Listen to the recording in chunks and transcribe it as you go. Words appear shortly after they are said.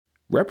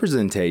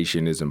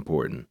Representation is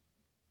important.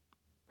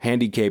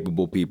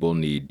 Handy-capable people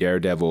need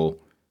Daredevil,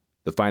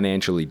 the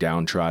financially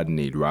downtrodden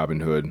need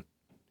Robin Hood,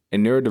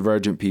 and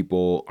neurodivergent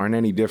people aren't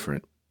any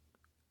different.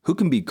 Who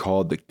can be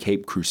called the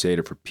Cape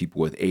Crusader for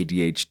people with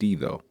ADHD,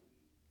 though?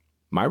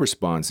 My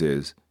response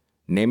is,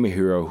 name a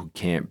hero who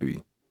can't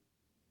be.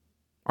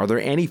 Are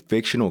there any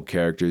fictional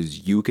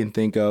characters you can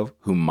think of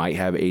who might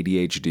have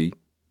ADHD?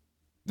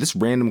 This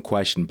random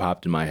question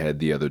popped in my head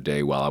the other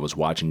day while I was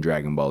watching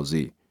Dragon Ball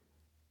Z.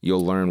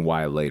 You'll learn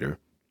why later.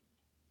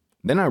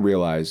 Then I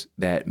realized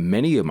that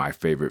many of my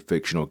favorite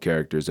fictional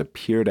characters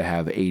appear to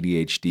have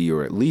ADHD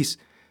or at least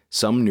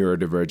some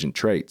neurodivergent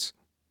traits.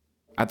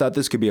 I thought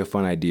this could be a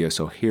fun idea,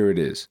 so here it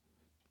is.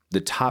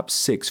 The top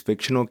 6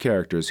 fictional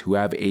characters who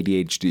have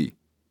ADHD,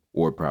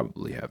 or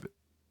probably have it.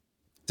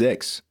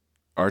 6.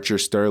 Archer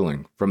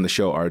Sterling from the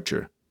show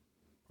Archer.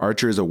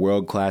 Archer is a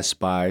world-class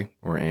spy,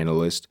 or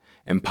analyst,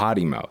 and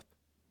potty mouth.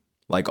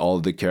 Like all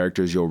of the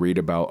characters you'll read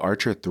about,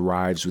 Archer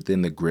thrives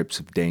within the grips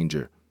of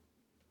danger.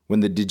 When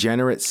the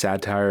degenerate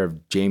satire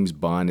of James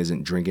Bond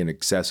isn't drinking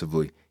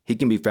excessively, he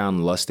can be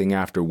found lusting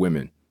after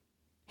women.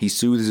 He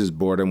soothes his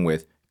boredom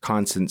with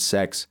constant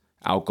sex,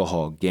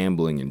 alcohol,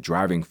 gambling, and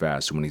driving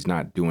fast when he's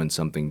not doing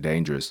something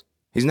dangerous.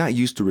 He's not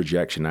used to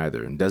rejection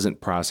either and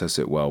doesn't process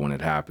it well when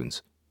it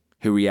happens.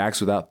 He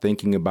reacts without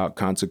thinking about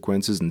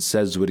consequences and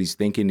says what he's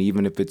thinking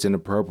even if it's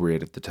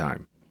inappropriate at the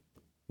time.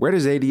 Where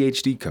does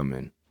ADHD come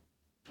in?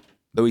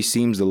 Though he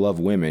seems to love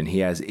women, he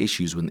has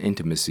issues with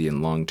intimacy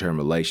and long-term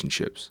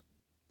relationships.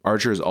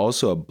 Archer is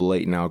also a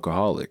blatant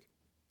alcoholic.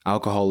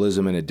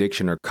 Alcoholism and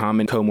addiction are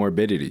common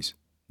comorbidities.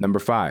 Number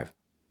 5.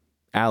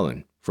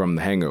 Alan from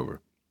The Hangover.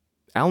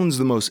 Alan's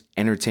the most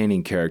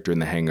entertaining character in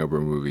the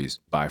Hangover movies,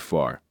 by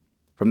far.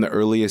 From the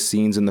earliest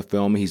scenes in the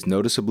film, he's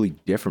noticeably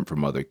different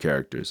from other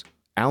characters.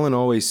 Alan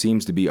always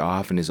seems to be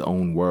off in his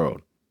own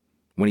world.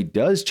 When he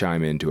does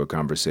chime into a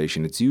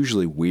conversation, it's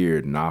usually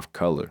weird and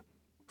off-color.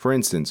 For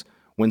instance,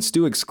 when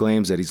Stu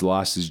exclaims that he's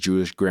lost his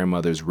Jewish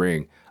grandmother's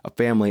ring, a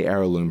family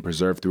heirloom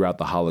preserved throughout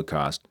the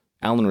Holocaust,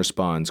 Alan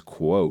responds,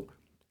 quote,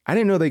 "I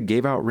didn't know they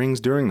gave out rings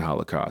during the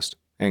Holocaust,"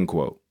 end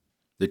quote.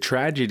 The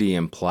tragedy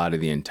and plot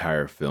of the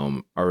entire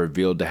film are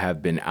revealed to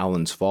have been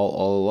Alan's fault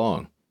all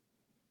along.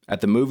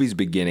 At the movie's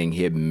beginning,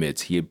 he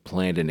admits he had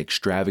planned an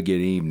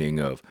extravagant evening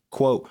of,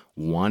 quote,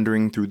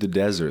 "wandering through the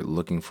desert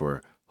looking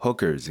for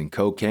hookers and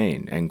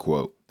cocaine," end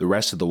quote. The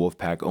rest of the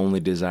Wolfpack only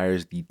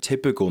desires the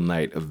typical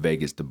night of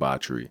Vegas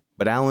debauchery.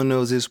 But Alan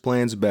knows his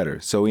plans better,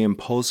 so he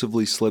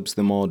impulsively slips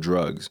them all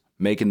drugs,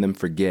 making them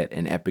forget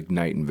an epic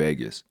night in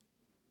Vegas.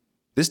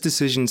 This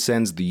decision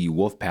sends the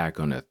Wolfpack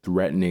on a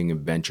threatening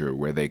adventure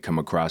where they come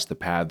across the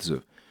paths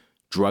of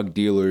drug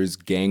dealers,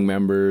 gang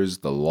members,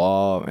 the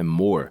law, and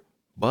more.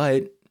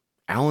 But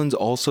Alan's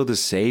also the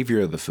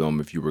savior of the film,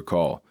 if you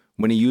recall,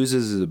 when he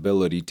uses his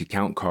ability to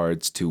count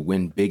cards to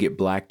win big at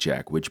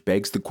blackjack, which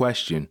begs the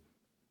question,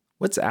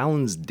 what's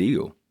Alan's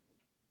deal?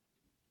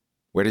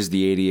 Where does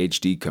the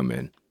ADHD come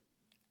in?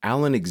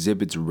 Alan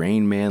exhibits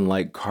Rain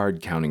Man-like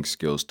card counting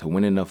skills to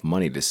win enough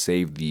money to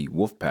save the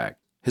Wolfpack.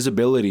 His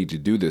ability to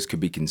do this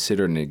could be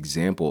considered an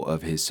example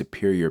of his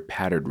superior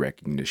pattern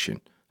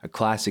recognition, a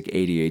classic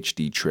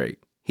ADHD trait.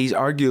 He's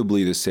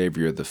arguably the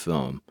savior of the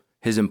film.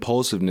 His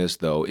impulsiveness,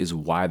 though, is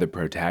why the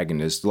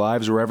protagonist's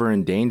lives were ever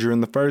in danger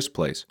in the first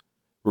place.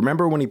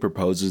 Remember when he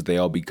proposes they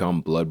all become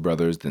blood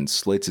brothers, then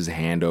slits his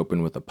hand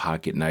open with a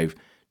pocket knife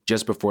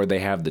just before they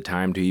have the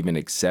time to even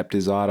accept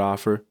his odd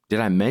offer? Did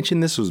I mention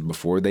this was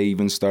before they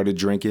even started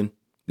drinking?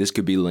 This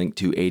could be linked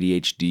to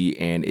ADHD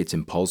and its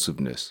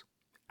impulsiveness.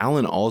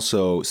 Alan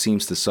also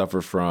seems to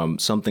suffer from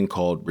something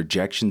called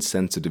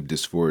rejection-sensitive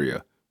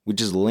dysphoria,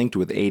 which is linked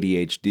with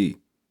ADHD.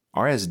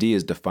 RSD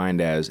is defined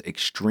as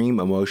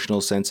extreme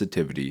emotional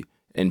sensitivity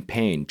and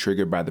pain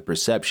triggered by the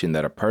perception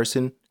that a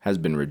person has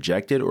been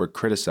rejected or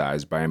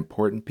criticized by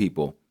important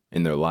people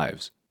in their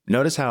lives.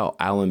 Notice how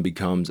Alan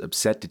becomes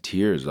upset to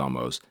tears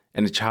almost,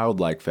 in a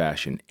childlike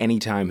fashion,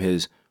 anytime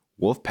his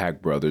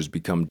Wolfpack brothers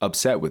become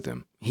upset with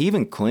him. He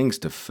even clings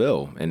to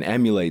Phil and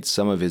emulates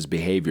some of his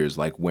behaviors,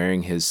 like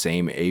wearing his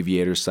same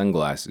aviator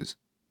sunglasses.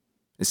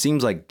 It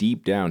seems like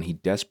deep down he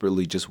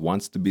desperately just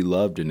wants to be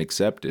loved and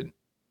accepted.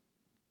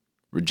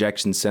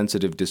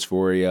 Rejection-sensitive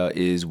dysphoria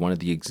is one of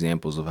the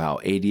examples of how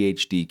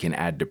ADHD can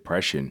add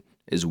depression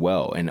as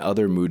well and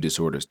other mood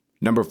disorders.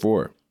 Number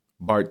 4,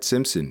 Bart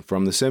Simpson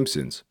from The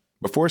Simpsons.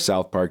 Before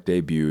South Park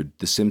debuted,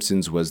 The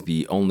Simpsons was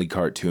the only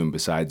cartoon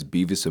besides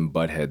Beavis and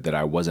Butthead that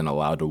I wasn't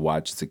allowed to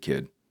watch as a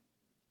kid.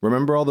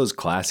 Remember all those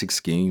classic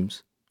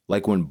schemes?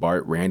 Like when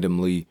Bart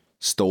randomly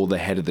stole the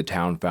head of the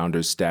town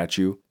founder's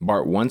statue?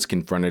 Bart once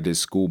confronted his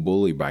school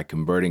bully by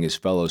converting his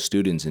fellow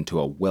students into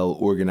a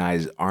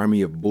well-organized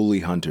army of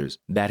bully hunters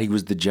that he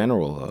was the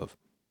general of.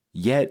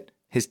 Yet,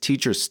 his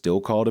teacher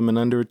still called him an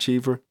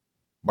underachiever.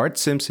 Bart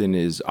Simpson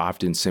is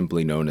often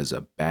simply known as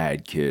a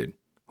bad kid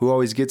who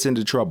always gets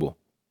into trouble,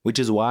 which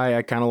is why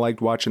I kind of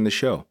liked watching the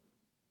show.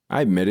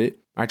 I admit it,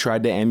 I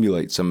tried to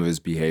emulate some of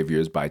his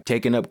behaviors by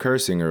taking up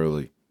cursing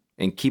early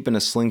and keeping a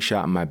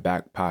slingshot in my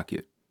back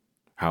pocket.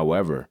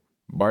 However,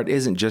 Bart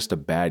isn't just a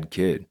bad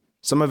kid.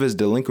 Some of his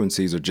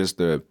delinquencies are just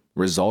the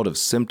result of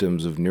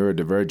symptoms of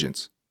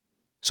neurodivergence.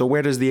 So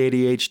where does the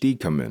ADHD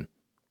come in?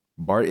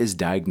 Bart is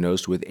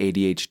diagnosed with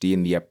ADHD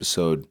in the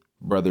episode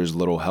Brother's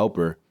Little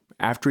Helper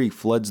after he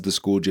floods the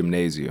school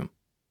gymnasium.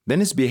 Then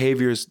his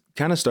behaviors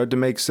kind of start to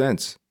make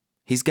sense.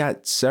 He's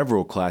got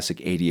several classic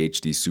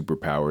ADHD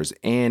superpowers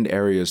and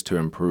areas to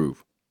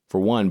improve. For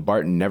one,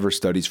 Bart never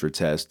studies for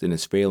tests and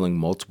is failing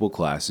multiple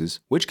classes,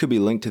 which could be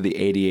linked to the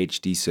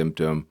ADHD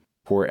symptom,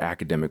 poor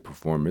academic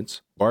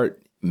performance.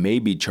 Bart may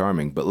be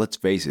charming, but let's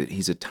face it,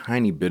 he's a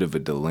tiny bit of a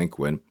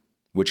delinquent,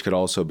 which could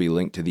also be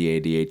linked to the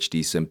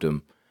ADHD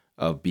symptom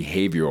of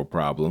behavioral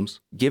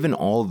problems. Given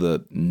all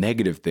the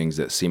negative things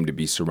that seem to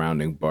be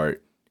surrounding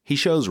Bart, he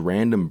shows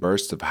random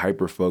bursts of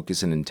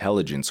hyperfocus and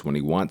intelligence when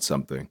he wants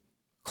something.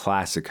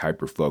 Classic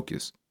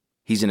hyperfocus.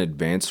 He's an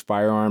advanced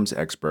firearms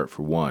expert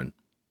for one.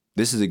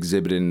 This is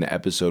exhibited in the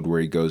episode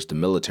where he goes to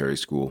military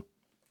school.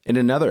 In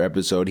another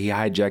episode, he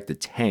hijacked a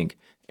tank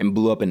and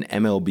blew up an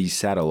MLB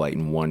satellite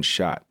in one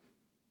shot.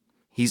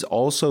 He's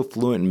also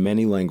fluent in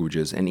many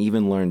languages and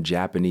even learned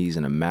Japanese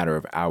in a matter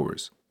of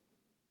hours.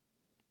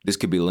 This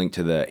could be linked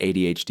to the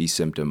ADHD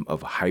symptom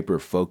of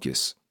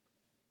hyperfocus.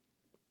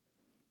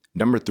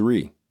 Number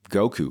 3,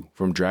 Goku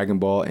from Dragon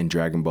Ball and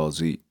Dragon Ball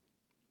Z.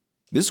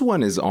 This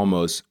one is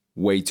almost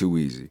way too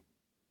easy.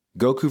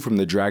 Goku from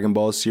the Dragon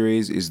Ball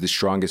series is the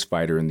strongest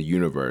fighter in the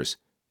universe,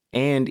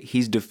 and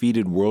he's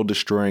defeated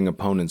world-destroying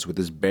opponents with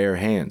his bare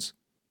hands.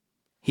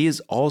 He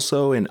is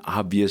also an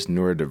obvious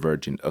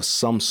neurodivergent of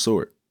some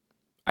sort.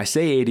 I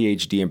say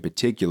ADHD in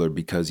particular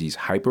because he's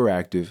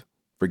hyperactive,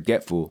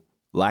 forgetful,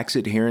 lacks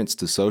adherence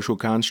to social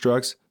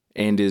constructs,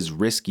 and is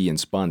risky and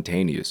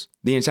spontaneous.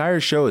 The entire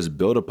show is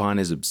built upon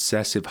his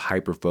obsessive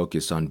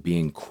hyperfocus on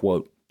being,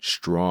 quote,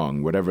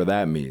 strong, whatever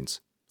that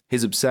means.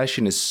 His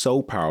obsession is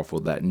so powerful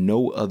that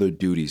no other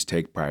duties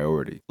take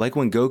priority. Like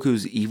when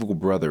Goku's evil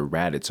brother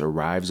Raditz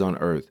arrives on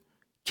Earth,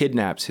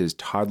 kidnaps his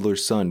toddler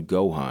son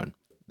Gohan.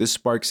 This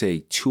sparks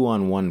a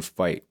 2-on-1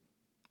 fight.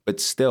 But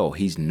still,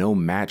 he's no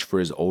match for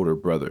his older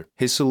brother.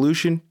 His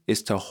solution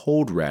is to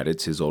hold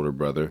Raditz, his older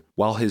brother,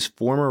 while his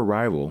former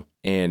rival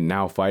and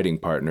now fighting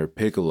partner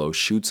Piccolo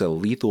shoots a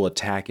lethal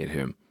attack at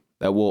him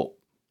that will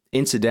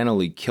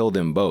incidentally kill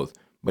them both,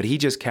 but he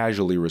just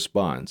casually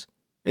responds,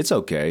 "It's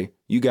okay,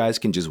 you guys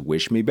can just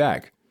wish me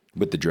back,"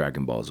 with the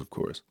Dragon Balls, of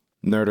course.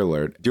 Nerd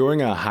alert.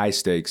 During a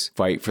high-stakes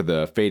fight for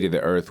the fate of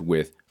the Earth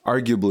with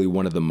arguably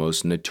one of the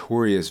most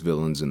notorious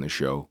villains in the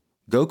show,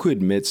 Goku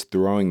admits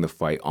throwing the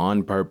fight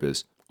on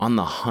purpose on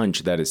the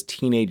hunch that his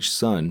teenage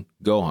son,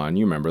 Gohan,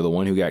 you remember, the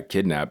one who got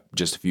kidnapped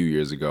just a few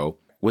years ago,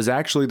 was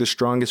actually the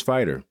strongest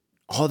fighter.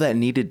 All that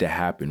needed to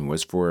happen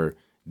was for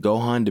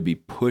Gohan to be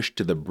pushed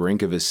to the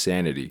brink of his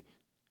sanity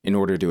in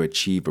order to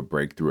achieve a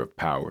breakthrough of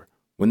power.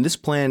 When this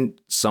plan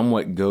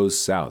somewhat goes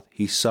south,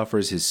 he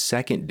suffers his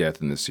second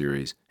death in the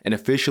series and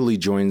officially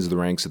joins the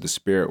ranks of the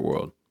spirit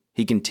world.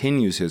 He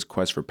continues his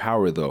quest for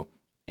power though,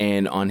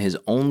 and on his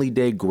only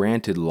day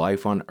granted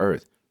life on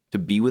Earth to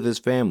be with his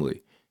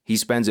family, he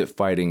spends it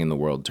fighting in the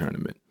world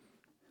tournament.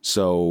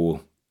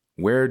 So,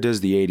 where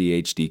does the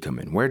ADHD come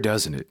in? Where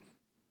doesn't it?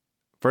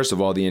 First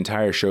of all, the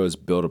entire show is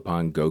built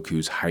upon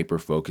Goku's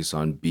hyper-focus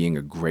on being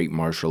a great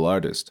martial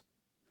artist.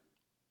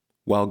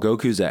 While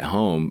Goku's at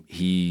home,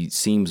 he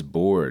seems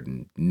bored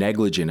and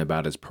negligent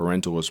about his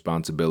parental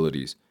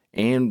responsibilities,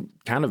 and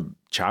kind of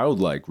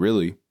childlike,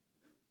 really.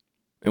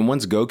 And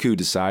once Goku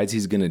decides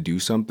he's going to do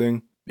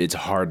something, it's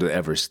hard to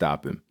ever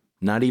stop him,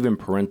 not even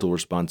parental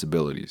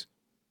responsibilities.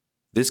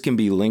 This can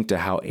be linked to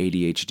how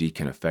ADHD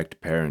can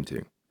affect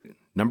parenting.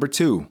 Number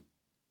 2,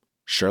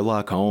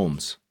 Sherlock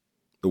Holmes,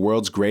 the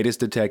world's greatest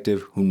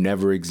detective who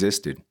never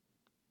existed.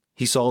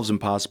 He solves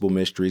impossible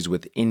mysteries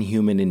with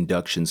inhuman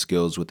induction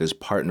skills with his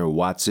partner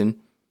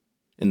Watson.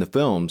 In the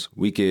films,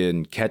 we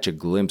can catch a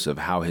glimpse of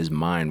how his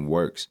mind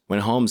works when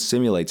Holmes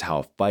simulates how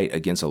a fight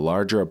against a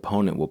larger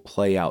opponent will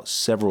play out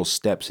several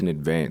steps in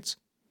advance.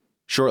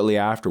 Shortly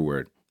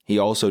afterward, he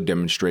also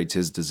demonstrates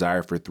his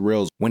desire for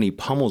thrills when he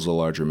pummels a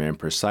larger man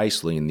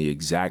precisely in the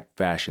exact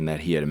fashion that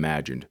he had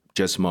imagined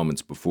just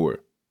moments before.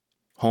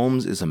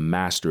 Holmes is a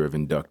master of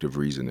inductive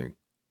reasoning,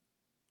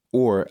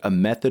 or a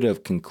method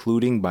of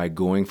concluding by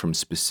going from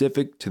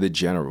specific to the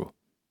general.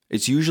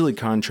 It's usually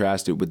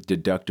contrasted with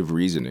deductive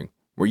reasoning,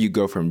 where you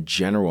go from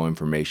general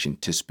information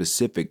to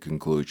specific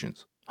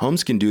conclusions.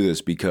 Holmes can do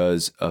this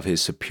because of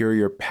his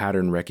superior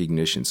pattern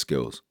recognition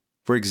skills.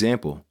 For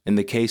example, in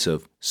the case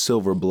of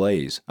Silver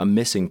Blaze, a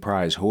missing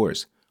prize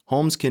horse,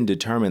 Holmes can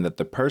determine that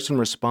the person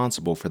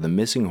responsible for the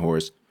missing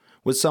horse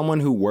was someone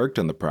who worked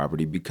on the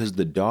property because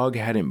the dog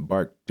hadn't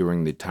barked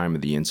during the time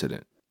of the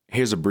incident.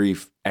 Here's a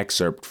brief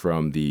excerpt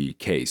from the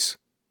case.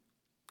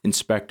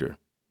 Inspector,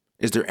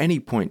 is there any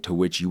point to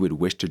which you would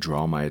wish to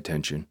draw my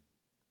attention?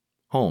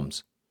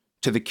 Holmes,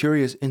 to the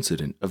curious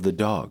incident of the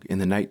dog in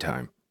the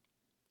nighttime.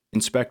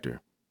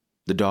 Inspector,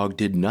 the dog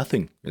did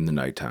nothing in the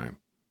nighttime.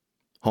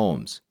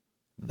 Holmes,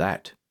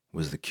 that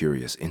was the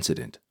curious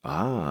incident.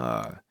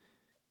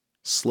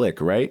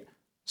 Slick, right?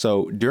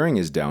 So during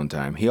his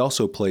downtime, he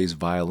also plays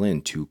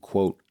violin to,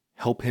 quote,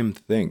 help him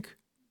think.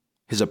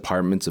 His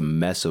apartment's a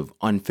mess of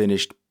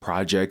unfinished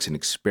projects and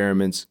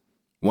experiments,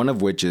 one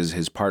of which is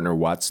his partner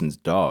Watson's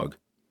dog.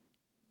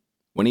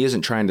 When he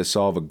isn't trying to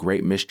solve a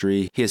great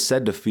mystery, he is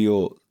said to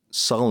feel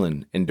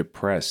sullen and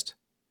depressed.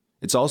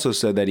 It's also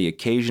said that he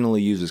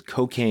occasionally uses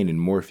cocaine and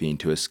morphine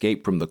to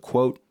escape from the,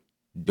 quote,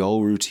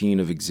 dull routine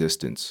of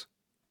existence.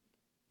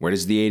 Where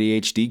does the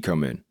ADHD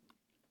come in?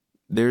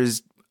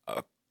 There's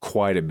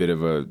quite a bit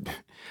of a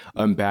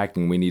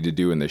unpacking we need to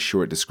do in the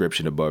short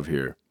description above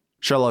here.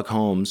 Sherlock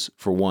Holmes,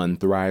 for one,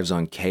 thrives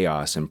on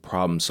chaos and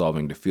problem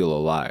solving to feel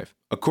alive.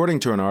 According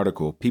to an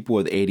article, people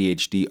with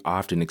ADHD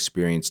often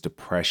experience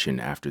depression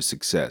after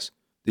success.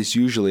 This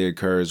usually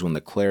occurs when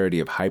the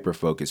clarity of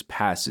hyperfocus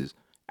passes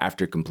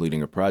after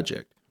completing a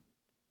project.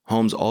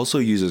 Holmes also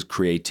uses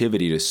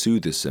creativity to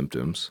soothe the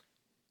symptoms,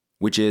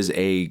 which is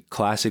a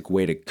classic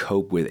way to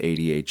cope with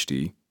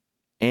ADHD.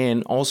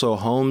 And also,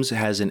 Holmes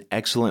has an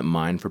excellent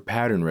mind for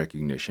pattern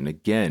recognition.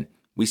 Again,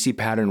 we see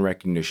pattern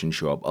recognition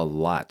show up a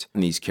lot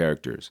in these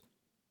characters.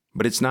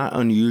 But it's not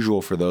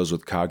unusual for those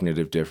with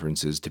cognitive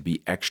differences to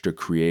be extra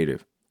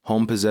creative.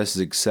 Holmes possesses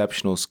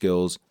exceptional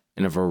skills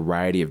in a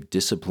variety of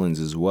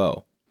disciplines as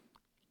well.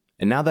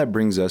 And now that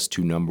brings us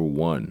to number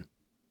 1,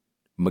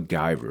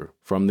 MacGyver.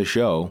 From the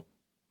show,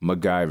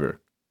 MacGyver.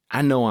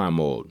 I know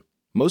I'm old.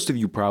 Most of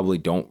you probably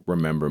don't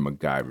remember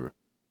MacGyver.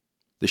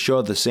 The show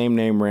of the same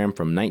name ran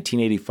from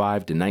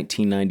 1985 to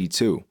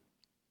 1992.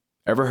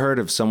 Ever heard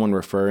of someone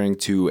referring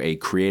to a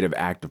creative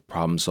act of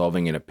problem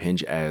solving in a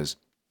pinch as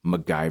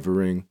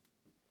MacGyvering?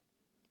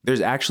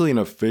 There's actually an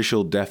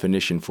official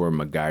definition for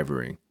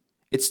MacGyvering.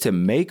 It's to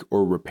make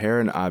or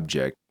repair an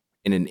object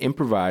in an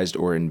improvised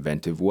or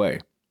inventive way.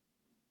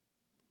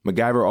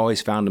 MacGyver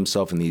always found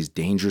himself in these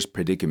dangerous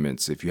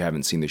predicaments if you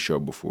haven't seen the show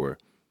before.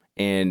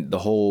 And the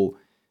whole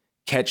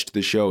catch to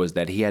the show is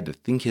that he had to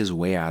think his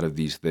way out of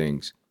these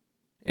things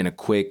in a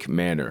quick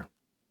manner.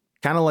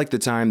 Kind of like the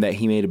time that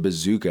he made a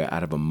bazooka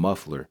out of a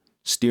muffler,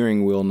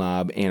 steering wheel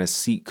knob, and a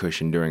seat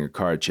cushion during a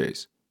car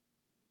chase.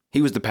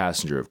 He was the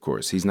passenger, of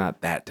course. He's not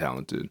that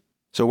talented.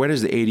 So where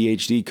does the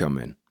ADHD come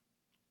in?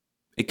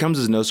 It comes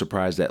as no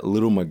surprise that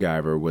little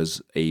MacGyver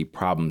was a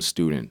problem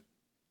student.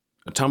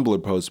 A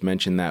Tumblr post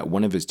mentioned that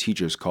one of his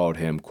teachers called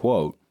him,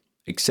 quote,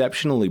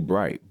 exceptionally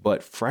bright,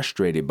 but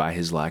frustrated by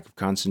his lack of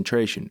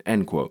concentration,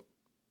 end quote.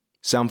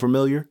 Sound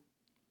familiar?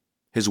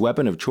 His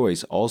weapon of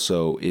choice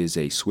also is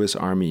a Swiss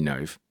Army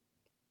knife.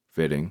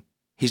 Fitting.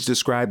 He's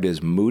described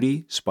as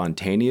moody,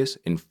 spontaneous,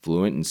 and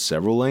fluent in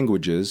several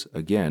languages,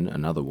 again,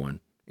 another one,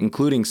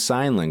 including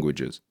sign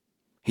languages.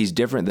 He's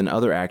different than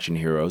other action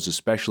heroes,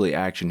 especially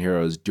action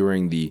heroes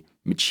during the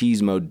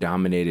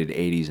machismo-dominated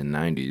 80s and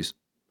 90s.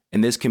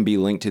 And this can be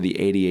linked to the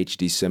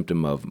ADHD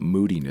symptom of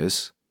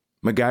moodiness.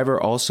 MacGyver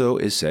also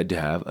is said to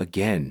have,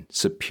 again,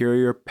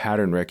 superior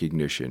pattern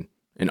recognition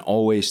and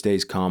always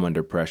stays calm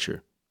under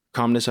pressure.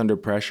 Calmness under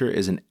pressure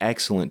is an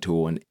excellent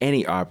tool in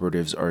any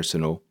operative's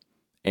arsenal,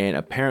 and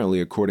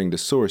apparently, according to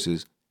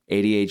sources,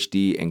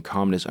 ADHD and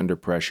calmness under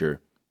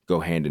pressure go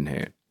hand in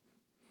hand.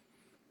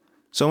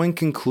 So in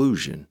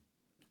conclusion,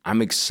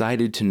 I'm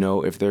excited to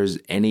know if there's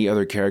any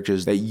other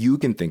characters that you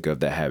can think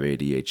of that have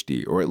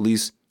ADHD, or at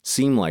least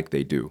seem like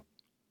they do.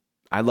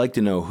 I'd like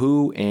to know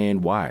who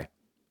and why.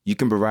 You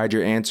can provide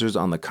your answers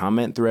on the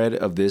comment thread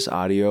of this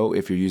audio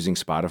if you're using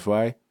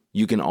Spotify.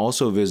 You can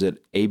also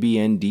visit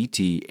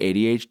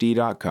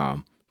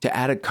abndtadhd.com to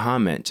add a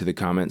comment to the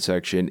comment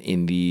section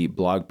in the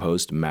blog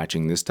post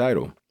matching this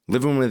title.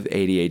 Living with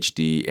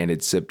ADHD and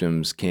its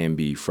symptoms can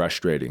be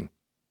frustrating.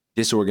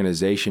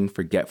 Disorganization,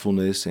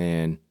 forgetfulness,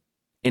 and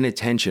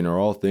inattention are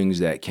all things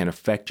that can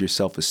affect your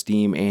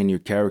self-esteem and your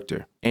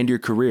character and your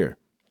career.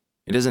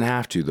 It doesn't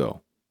have to,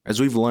 though. As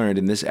we've learned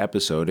in this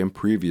episode and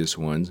previous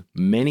ones,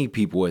 many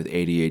people with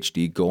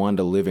ADHD go on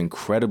to live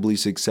incredibly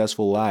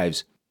successful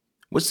lives.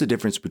 What's the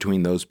difference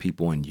between those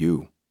people and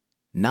you?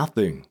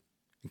 Nothing,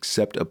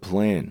 except a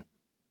plan.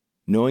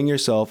 Knowing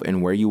yourself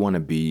and where you want to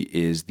be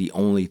is the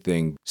only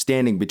thing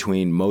standing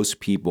between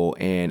most people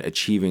and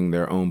achieving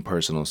their own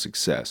personal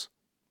success.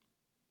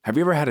 Have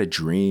you ever had a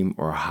dream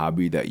or a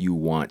hobby that you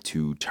want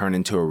to turn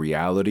into a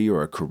reality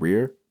or a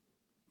career,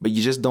 but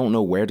you just don't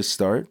know where to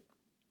start?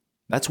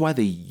 That's why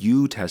the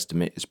You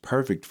Testament is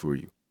perfect for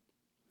you.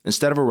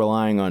 Instead of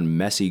relying on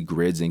messy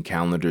grids and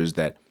calendars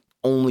that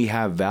only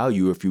have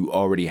value if you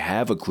already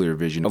have a clear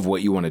vision of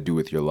what you want to do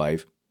with your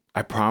life,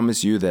 I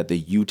promise you that the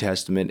You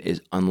Testament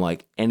is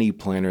unlike any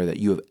planner that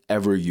you have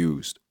ever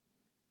used.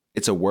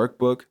 It's a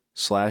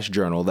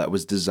workbook/journal that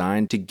was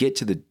designed to get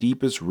to the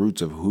deepest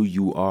roots of who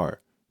you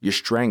are, your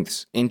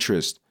strengths,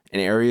 interests, and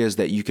areas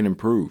that you can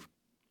improve.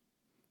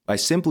 By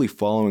simply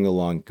following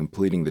along and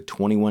completing the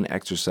 21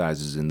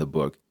 exercises in the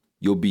book,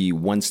 you'll be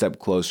one step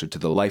closer to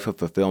the life of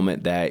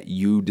fulfillment that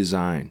you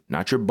design,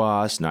 not your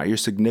boss, not your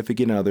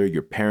significant other,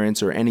 your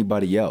parents, or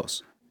anybody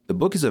else. The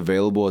book is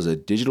available as a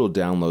digital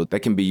download that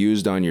can be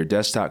used on your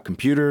desktop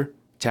computer,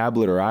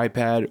 tablet or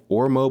iPad,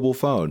 or mobile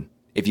phone.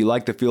 If you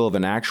like the feel of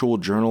an actual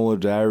journal or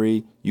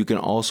diary, you can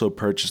also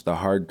purchase the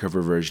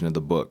hardcover version of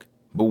the book.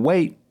 But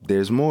wait,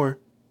 there's more.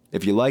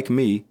 If you're like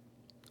me,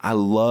 I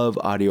love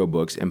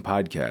audiobooks and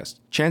podcasts.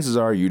 Chances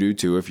are you do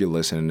too if you're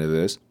listening to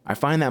this. I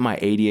find that my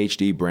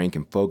ADHD brain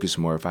can focus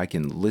more if I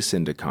can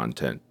listen to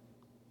content.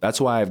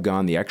 That's why I've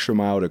gone the extra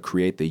mile to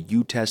create the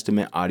U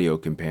Testament audio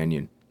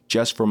companion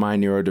just for my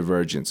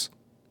neurodivergence.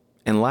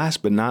 And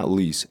last but not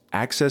least,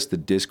 access the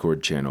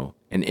Discord channel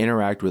and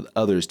interact with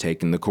others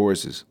taking the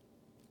courses.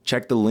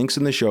 Check the links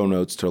in the show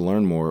notes to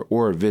learn more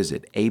or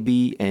visit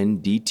abndtadhd.com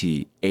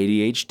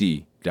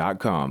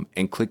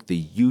and click the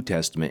U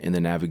Testament in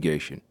the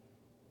navigation.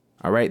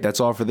 All right, that's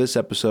all for this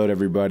episode,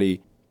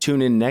 everybody.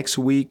 Tune in next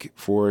week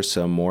for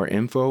some more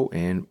info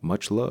and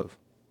much love.